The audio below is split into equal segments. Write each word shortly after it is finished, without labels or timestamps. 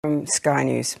From Sky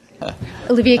News.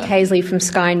 Olivia Casely from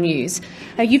Sky News.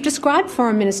 You've described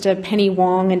Foreign Minister Penny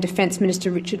Wong and Defence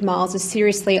Minister Richard Marles as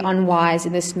seriously unwise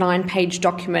in this 9-page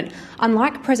document.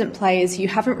 Unlike present players, you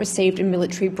haven't received a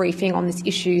military briefing on this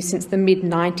issue since the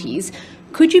mid-90s.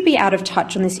 Could you be out of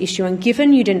touch on this issue? And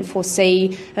given you didn't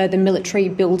foresee the military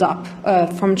build-up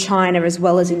from China as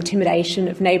well as intimidation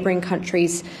of neighbouring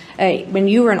countries when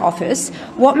you were in office,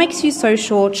 what makes you so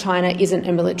sure China isn't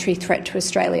a military threat to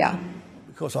Australia?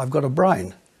 Because I've got a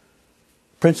brain,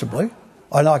 principally,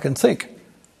 and I can think,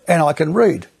 and I can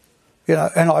read,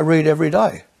 and I read every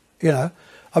day, I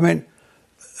mean,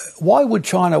 why would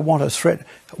China want a threat?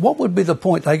 What would be the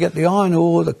point? They get the iron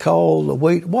ore, the coal, the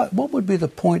wheat. What would be the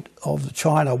point of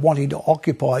China wanting to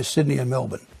occupy Sydney and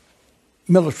Melbourne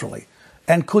militarily?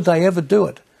 And could they ever do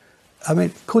it? I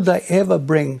mean, could they ever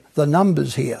bring the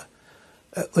numbers here?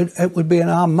 It would be an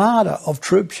armada of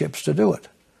troop ships to do it,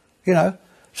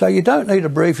 So you don't need a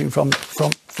briefing from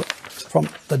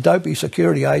the dopey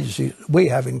security agency we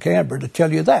have in Canberra to tell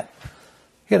you that.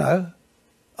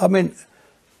 I mean,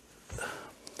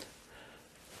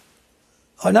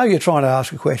 I know you're trying to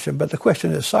ask a question, but the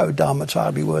question is so dumb it's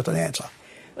hardly worth an answer.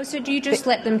 Well, so do you just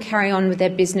let them carry on with their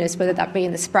business, whether that be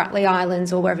in the Spratly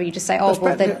Islands or wherever? You just say,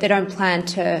 they don't plan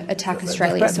to attack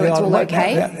Australia, so it's all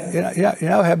okay? You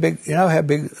know how big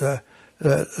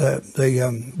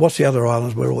what's the other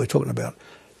islands we're always talking about?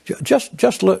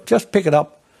 Just look, just pick it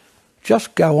up,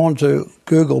 just go on to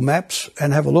Google Maps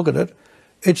and have a look at it.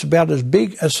 It's about as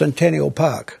big as Centennial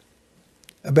Park,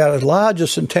 about as large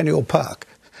as Centennial Park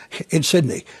in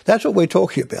Sydney. That's what we're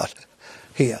talking about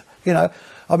here. I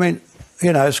mean,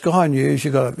 Sky News.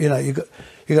 You got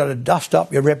to dust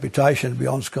up your reputation to be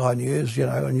on Sky News.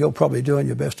 And you're probably doing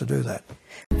your best to do that.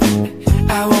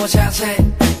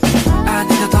 爱你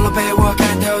的头颅被我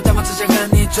看透，但我只想和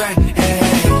你追。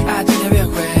爱今天约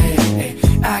会，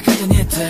爱看着你嘴。